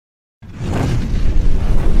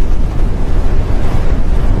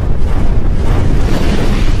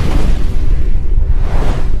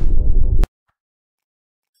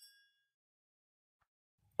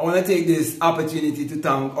I want to take this opportunity to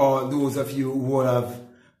thank all those of you who have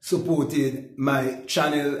supported my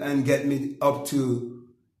channel and get me up to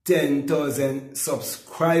 10,000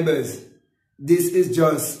 subscribers. This is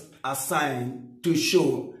just a sign to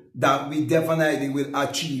show that we definitely will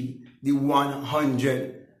achieve the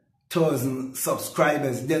 100,000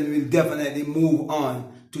 subscribers. Then we'll definitely move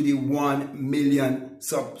on to the 1 million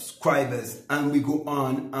subscribers, and we go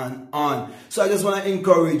on and on. So I just want to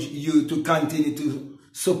encourage you to continue to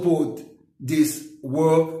support this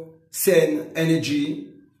work, send energy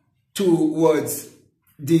towards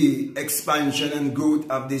the expansion and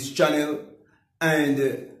growth of this channel,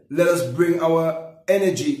 and let us bring our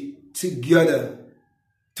energy together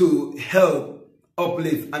to help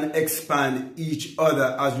uplift and expand each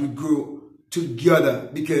other as we grow together,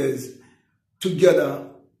 because together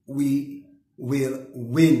we will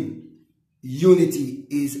win. Unity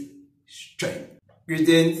is strength.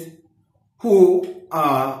 Greetings. Who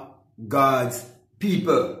are God's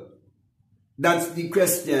people? That's the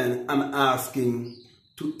question I'm asking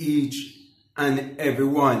to each and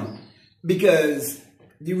everyone. Because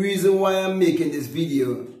the reason why I'm making this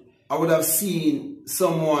video, I would have seen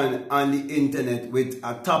someone on the internet with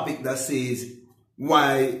a topic that says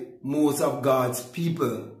why most of God's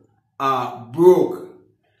people are broke.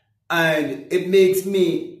 And it makes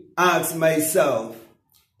me ask myself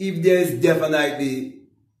if there's definitely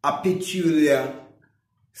a peculiar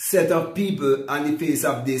set of people on the face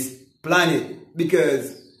of this planet.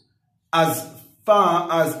 Because as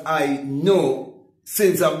far as I know,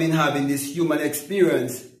 since I've been having this human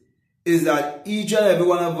experience, is that each and every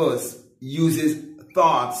one of us uses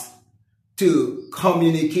thoughts to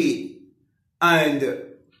communicate, and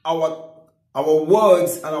our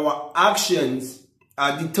words and our actions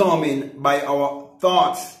are determined by our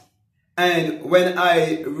thoughts. And when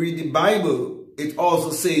I read the Bible, it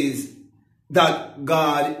also says that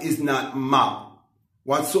God is not mocked.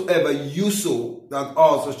 Whatsoever you sow, that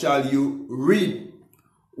also shall you reap,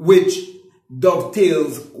 which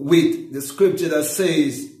dovetails with the scripture that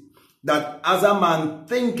says that as a man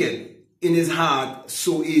thinketh in his heart,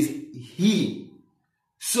 so is he.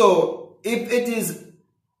 So if it is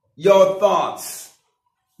your thoughts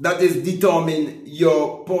that is determine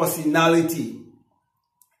your personality,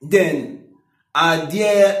 then are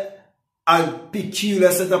there a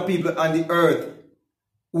peculiar set of people on the earth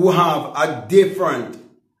who have a different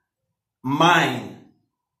mind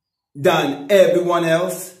than everyone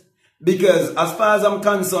else? Because as far as I'm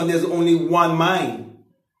concerned, there's only one mind,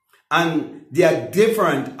 and there are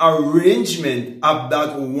different arrangement of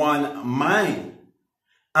that one mind.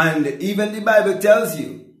 And even the Bible tells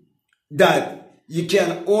you that you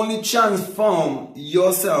can only transform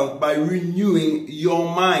yourself by renewing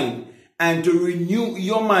your mind. And to renew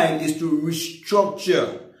your mind is to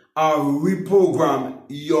restructure or reprogram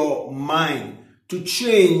your mind, to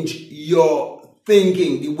change your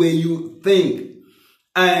thinking, the way you think.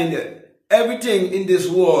 And everything in this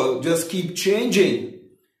world just keep changing,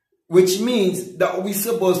 which means that we're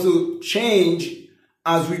supposed to change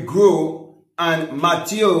as we grow and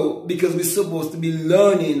mature, because we're supposed to be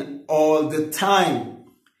learning all the time.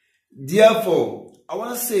 Therefore, I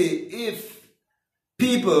want to say, if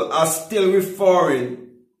people are still referring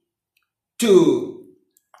to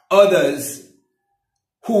others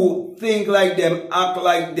who think like them, act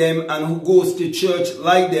like them, and who goes to church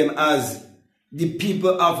like them as the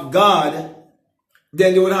people of God,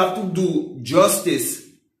 then they would have to do justice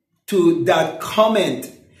to that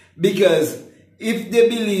comment. Because if they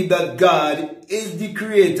believe that God is the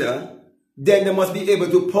creator, then they must be able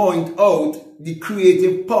to point out the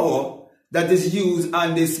creative power that is used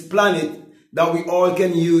on this planet that we all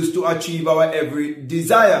can use to achieve our every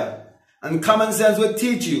desire. And common sense will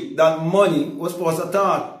teach you that money was first a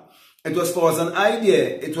thought. It was first an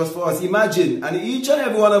idea. It was first imagined. And each and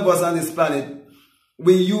every one of us on this planet,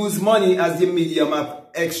 we use money as the medium of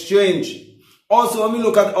exchange. Also, when we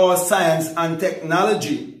look at our science and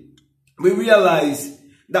technology, we realize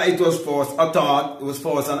that it was first a thought, it was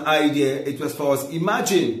first an idea, it was first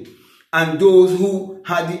imagined. And those who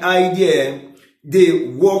had the idea, they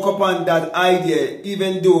work upon that idea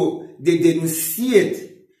even though they didn't see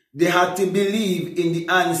it. They had to believe in the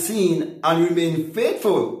unseen and remain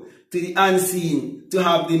faithful to the unseen to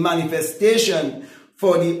have the manifestation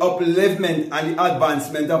for the upliftment and the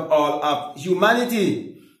advancement of all of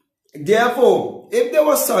humanity. Therefore, if there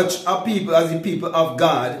was such a people as the people of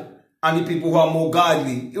God and the people who are more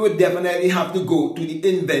godly, it would definitely have to go to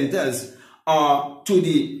the inventors or to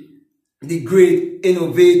the great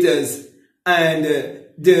innovators and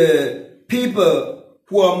the people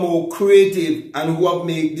who are more creative and who have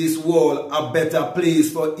made this world a better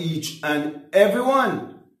place for each and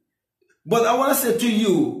everyone. But I want to say to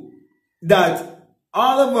you that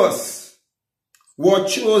all of us were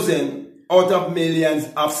chosen out of millions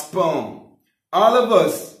of sperm. All of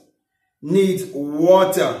us need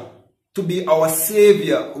water to be our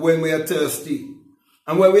savior when we are thirsty.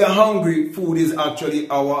 And when we are hungry, food is actually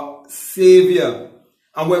our savior.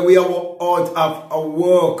 And when we are out of a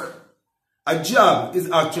work, a job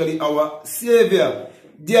is actually our savior.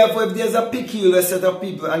 Therefore, if there's a peculiar set of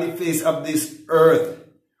people on the face of this earth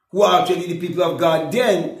who are actually the people of God,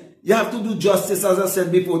 then you have to do justice, as I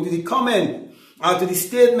said before, to the comment or to the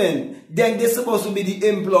statement. Then they're supposed to be the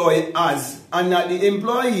employers and not the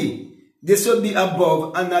employee. They should be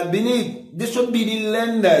above and not beneath. They should be the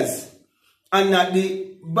lenders and not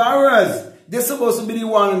the borrowers. They're supposed to be the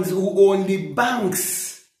ones who own the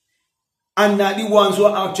banks and not the ones who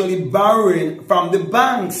are actually borrowing from the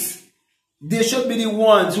banks. They should be the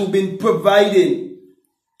ones who've been providing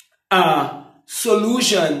a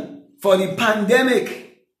solution for the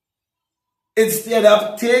pandemic instead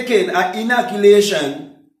of taking an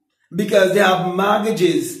inoculation because they have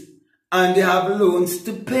mortgages and they have loans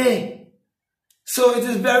to pay. So it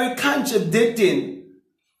is very contradicting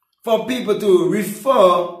for people to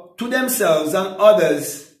refer to themselves and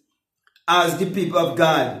others as the people of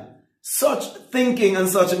God. Such thinking and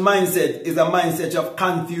such mindset is a mindset of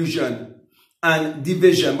confusion and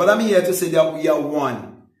division. But I'm here to say that we are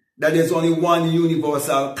one. That there's only one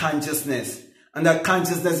universal consciousness. And that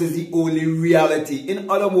consciousness is the only reality. In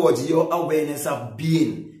other words, your awareness of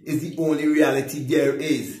being is the only reality there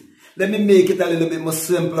is. Let me make it a little bit more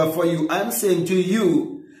simpler for you. I'm saying to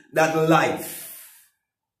you that life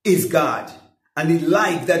is God. And the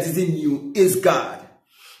life that is in you is God.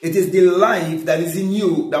 It is the life that is in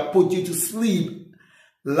you that put you to sleep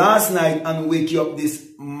last night and wake you up this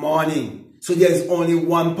morning. So there is only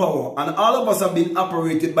one power. And all of us have been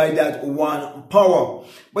operated by that one power.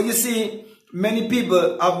 But you see, many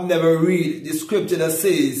people have never read the scripture that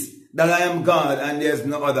says that I am God and there's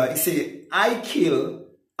no other. It says, I kill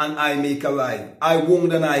and I make alive. I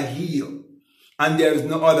wound and I heal. And there is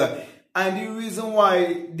no other. And the reason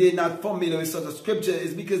why they're not familiar with such a scripture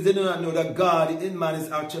is because they do not know that God in man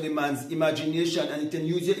is actually man's imagination. And you can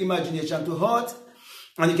use your imagination to hurt.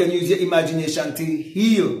 And you can use your imagination to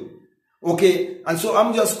heal. Okay? And so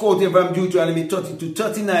I'm just quoting from Deuteronomy 30 to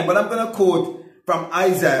 39. But I'm going to quote from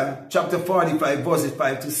Isaiah chapter 45 verses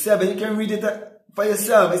 5 to 7. You can read it for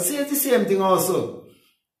yourself. It says the same thing also.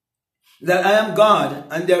 That I am God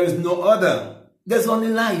and there is no other. There's only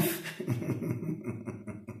life.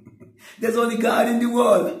 There's only God in the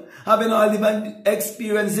world, having all different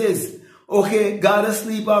experiences. Okay, God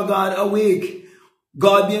asleep or God awake.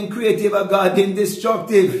 God being creative or God being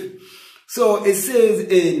destructive. So it says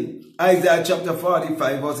in Isaiah chapter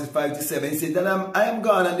 45 verses 5 to 7, it says that I am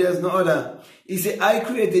God and there is no other. He said, I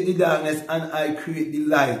created the darkness and I create the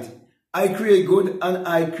light. I create good and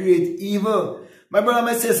I create evil. My brother,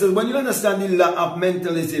 my sisters, when you understand the law of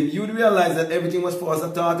mentalism, you would realize that everything was first a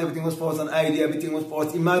thought, everything was first an idea, everything was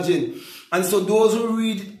first imagined. And so those who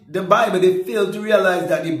read the Bible, they fail to realize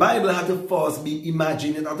that the Bible had to first be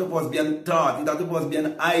imagined, it had to first be a thought, it had to first be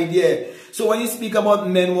an idea. So when you speak about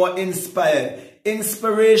men who are inspired,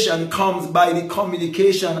 inspiration comes by the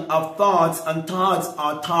communication of thoughts, and thoughts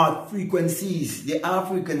are thought frequencies. They are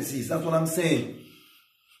frequencies, that's what I'm saying.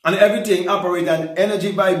 And everything operates on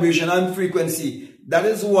energy, vibration, and frequency. That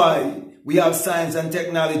is why we have science and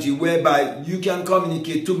technology whereby you can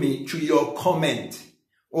communicate to me through your comment.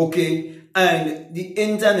 Okay? And the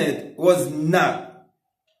internet was not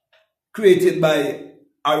created by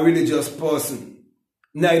a religious person.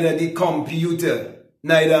 Neither the computer,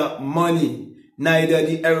 neither money, neither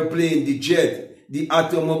the airplane, the jet, the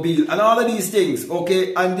automobile, and all of these things.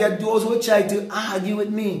 Okay? And there are those who try to argue with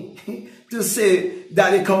me. To say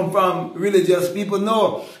that they come from religious people.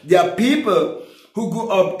 No, there are people who grew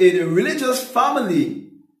up in a religious family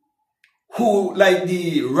who, like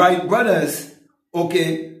the Wright brothers,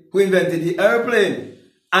 okay, who invented the airplane,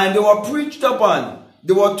 and they were preached upon.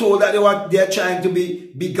 They were told that they're trying to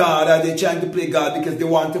be God, or they're trying to play God because they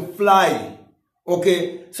want to fly.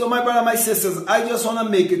 Okay, so my brother, my sisters, I just want to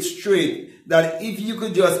make it straight that if you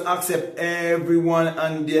could just accept everyone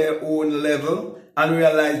on their own level and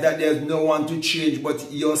realize that there's no one to change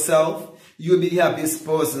but yourself, you'll be the happiest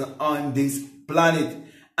person on this planet.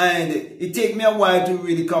 And it takes me a while to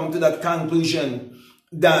really come to that conclusion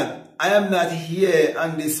that I am not here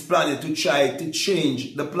on this planet to try to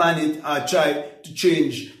change the planet or try to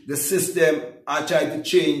change the system or try to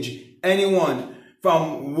change anyone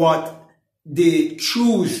from what they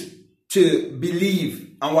choose to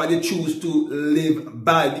believe and what they choose to live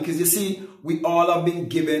by. Because you see, we all have been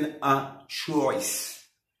given a choice.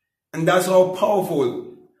 And that's how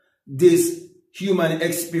powerful this human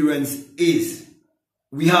experience is.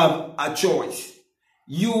 We have a choice.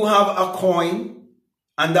 You have a coin,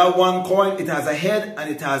 and that one coin, it has a head and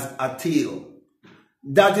it has a tail.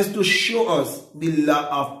 That is to show us the law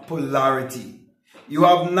of polarity. You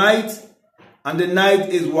have night, and the night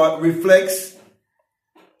is what reflects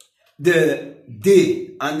the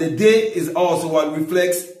day. And the day is also what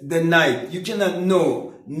reflects the night. You cannot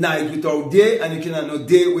know night without day, and you cannot know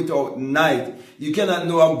day without night. You cannot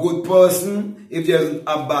know a good person if there's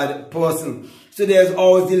a bad person. So there's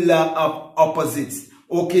always the law of opposites.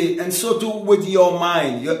 Okay, and so too with your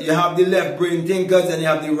mind. You have the left brain thinkers and you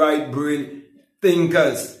have the right brain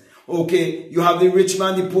thinkers. Okay, you have the rich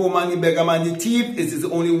man, the poor man, the beggar man, the thief. It is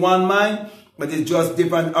only one mind, but it's just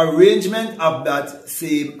different arrangement of that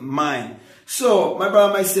same mind. So, my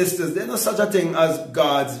brother, my sisters, there's no such a thing as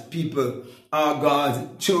God's people or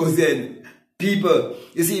God's chosen people.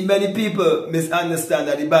 You see, many people misunderstand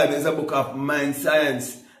that the Bible is a book of mind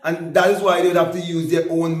science. And that is why they would have to use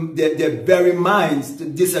their very minds to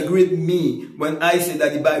disagree with me when I say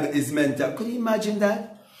that the Bible is mental. Could you imagine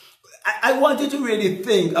that? I want you to really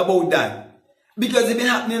think about that. Because it's been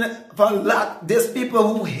happening for a lot. There's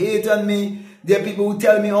people who hate on me. There are people who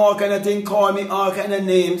tell me all kind of things, call me all kind of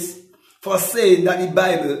names for saying that the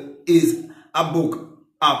Bible is a book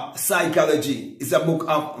of psychology. It's a book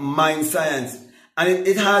of mind science. And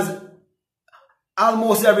it has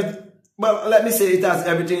almost everything. Well, let me say it has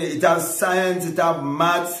everything. It has science, it has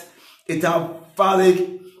maths, it has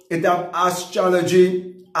phallic, it has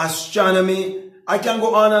astrology, astronomy. I can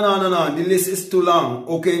go on and on and on. The list is too long,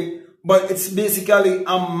 okay? But it's basically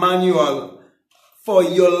a manual for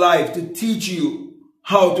your life to teach you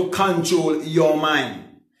how to control your mind.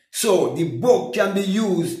 So the book can be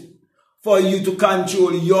used for you to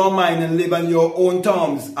control your mind and live on your own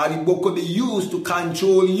terms. Or the book could be used to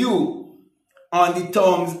control you on the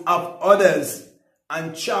terms of others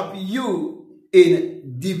and trap you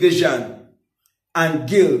in division and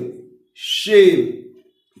guilt, shame,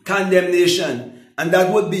 condemnation. And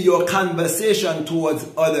that would be your conversation towards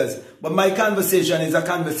others. But my conversation is a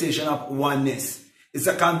conversation of oneness. It's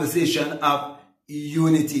a conversation of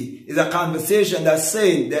unity. It's a conversation that's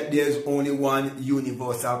saying that there's only one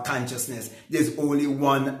universal consciousness. There's only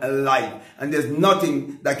one life. And there's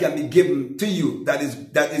nothing that can be given to you that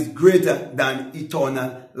is greater than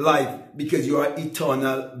eternal life, because you are an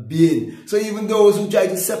eternal being. So even those who try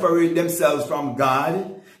to separate themselves from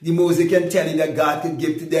God, the most they can tell you that God can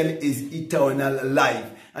give to them is eternal life.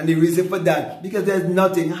 And the reason for that, because there's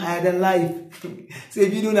nothing higher than life. So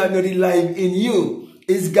if you do not know the life in you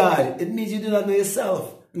is God, it means you do not know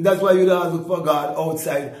yourself. And that's why you don't look for God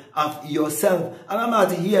outside of yourself. And I'm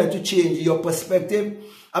not here to change your perspective.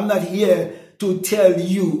 I'm not here to tell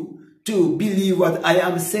you to believe what I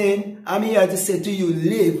am saying. I'm here to say to you,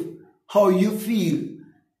 live how you feel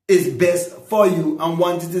is best for you and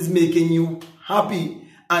what it is making you happy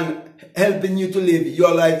and helping you to live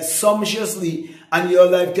your life sumptuously, and your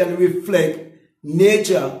life can reflect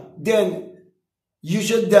nature. Then you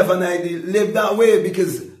should definitely live that way,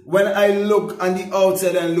 because when I look on the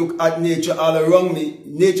outside and look at nature all around me,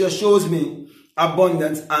 nature shows me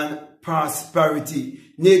abundance and prosperity.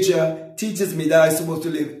 Nature teaches me that I'm supposed to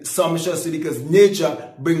live sumptuously, because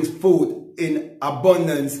nature brings food in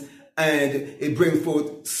abundance and it brings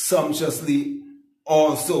forth sumptuously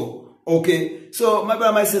also. Okay, so my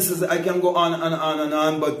brothers, my sisters, I can go on and on and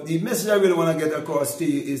on, but the message I really want to get across to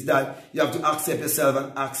you is that you have to accept yourself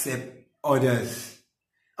and accept others.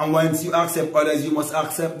 And once you accept others, you must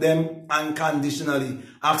accept them unconditionally.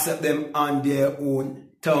 Accept them on their own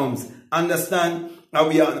terms. Understand that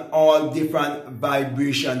we are in all different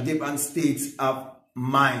vibrations, different states of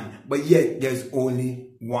mind, but yet there's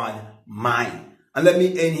only one mind. And let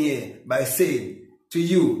me end here by saying to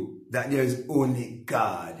you that there is only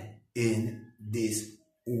God in this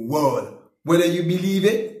world. Whether you believe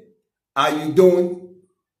it or you don't,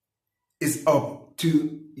 it's up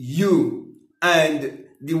to you. And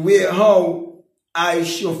the way how I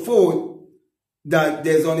show forth that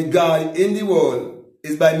there's only God in the world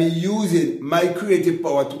is by me using my creative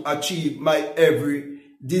power to achieve my every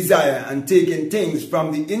desire and taking things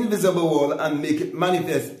from the invisible world and make it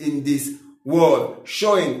manifest in this world,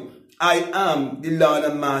 showing I am the Lord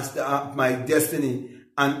and Master of my destiny,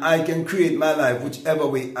 and I can create my life whichever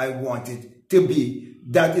way I want it to be.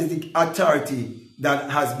 That is the authority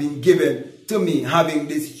that has been given to me, having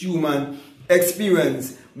this human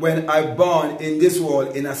experience when I born in this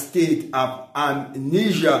world in a state of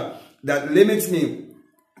amnesia that limits me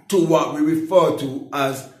to what we refer to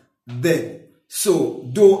as death. So,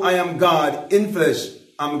 though I am God in flesh,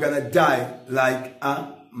 I'm gonna die like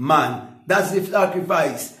a man. That's the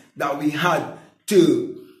sacrifice that we had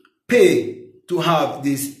to pay to have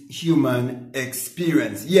this human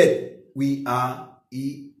experience. Yet we are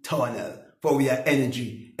eternal, for we are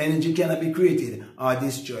energy. Energy cannot be created or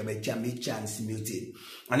destroyed, but it can be transmuted.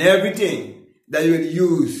 And everything that you will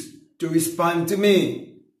use to respond to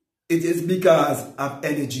me, it is because of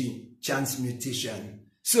energy transmutation.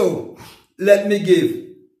 So let me give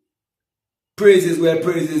praises where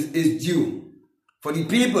praises is due for the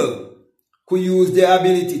people who use their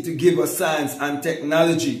ability to give us science and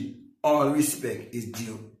technology. All respect is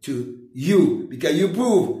due to you, because you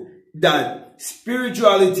prove that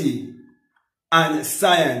spirituality and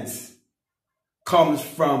science comes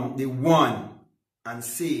from the one and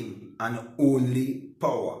same and only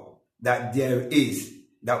power that there is,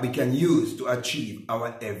 that we can use to achieve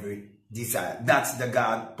our every desire. That's the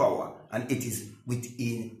God power, and it is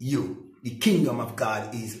within you. The kingdom of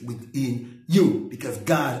God is within you, because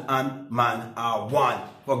God and man are one.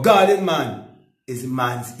 For God and man is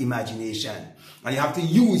man's imagination, and you have to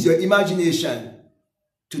use your imagination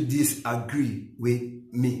to disagree with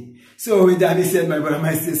me. So with that being said, my brother,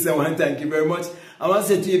 my sister, I want to thank you very much. I want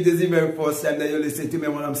to say to you, if this is the very first time that you listen to me,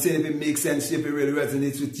 what I'm saying, if it makes sense, if it really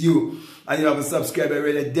resonates with you, and you haven't subscribed, I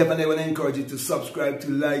really definitely want to encourage you to subscribe, to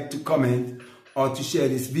like, to comment, or to share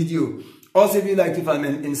this video. Also, if you'd like to follow me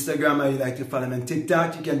on Instagram, or you'd like to follow me on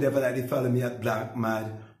TikTok, you can definitely follow me at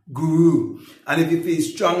BlackMadGuru. And if you feel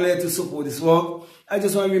strongly to support this work, I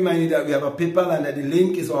just want to remind you that we have a PayPal, and that the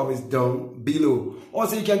link is always down below.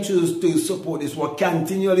 Also, you can choose to support this work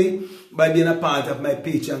continually by being a part of my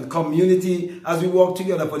Patreon community as we work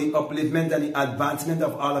together for the upliftment and the advancement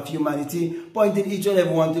of all of humanity, pointing each and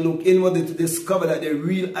everyone to look inwardly to discover that their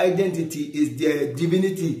real identity is their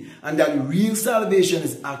divinity, and that real salvation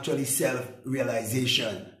is actually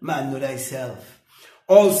self-realization. Man, know thyself.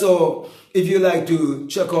 Also, if you like to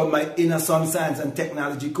check out my Inner Sun Science and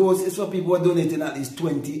Technology course, it's for people who are donating at least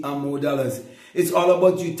 $20 or more. It's all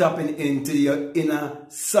about you tapping into your inner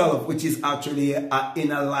self, which is actually an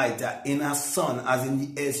inner light, an inner sun, as in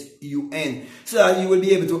the S-U-N. So that you will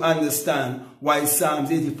be able to understand why Psalms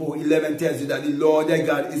 84:11 tells you that the Lord thy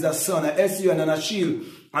God is a sun, a S-U-N, and a shield,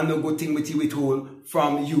 and no good thing will he withhold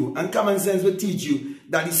from you. And common sense will teach you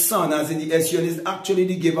that the sun, as in the S-U-N, is actually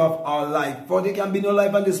the giver of all life. For there can be no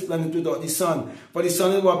life on this planet without the sun. For the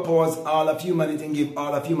sun is what powers all of humanity and gives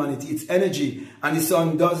all of humanity its energy. And the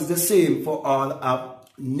sun does the same for all of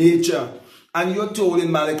nature. And you're told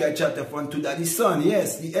in Malachi chapter 1:2 that the sun,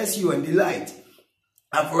 yes, the S-U-N, the light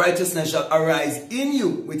of righteousness shall arise in you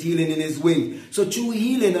with healing in his wing. So true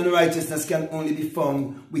healing and righteousness can only be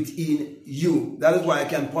found within you. That is why I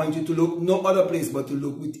can point you to look no other place but to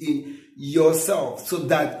look within yourself, so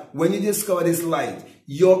that when you discover this light,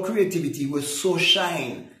 your creativity will so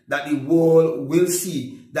shine that the world will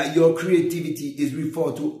see that your creativity is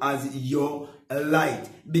referred to as your light,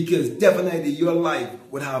 because definitely your life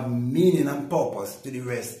would have meaning and purpose to the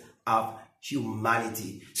rest of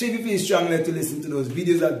humanity. So if you feel strongly to listen to those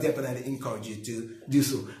videos, I'll definitely encourage you to do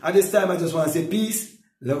so. At this time, I just want to say peace,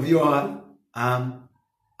 love you all, I'm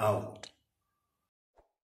out.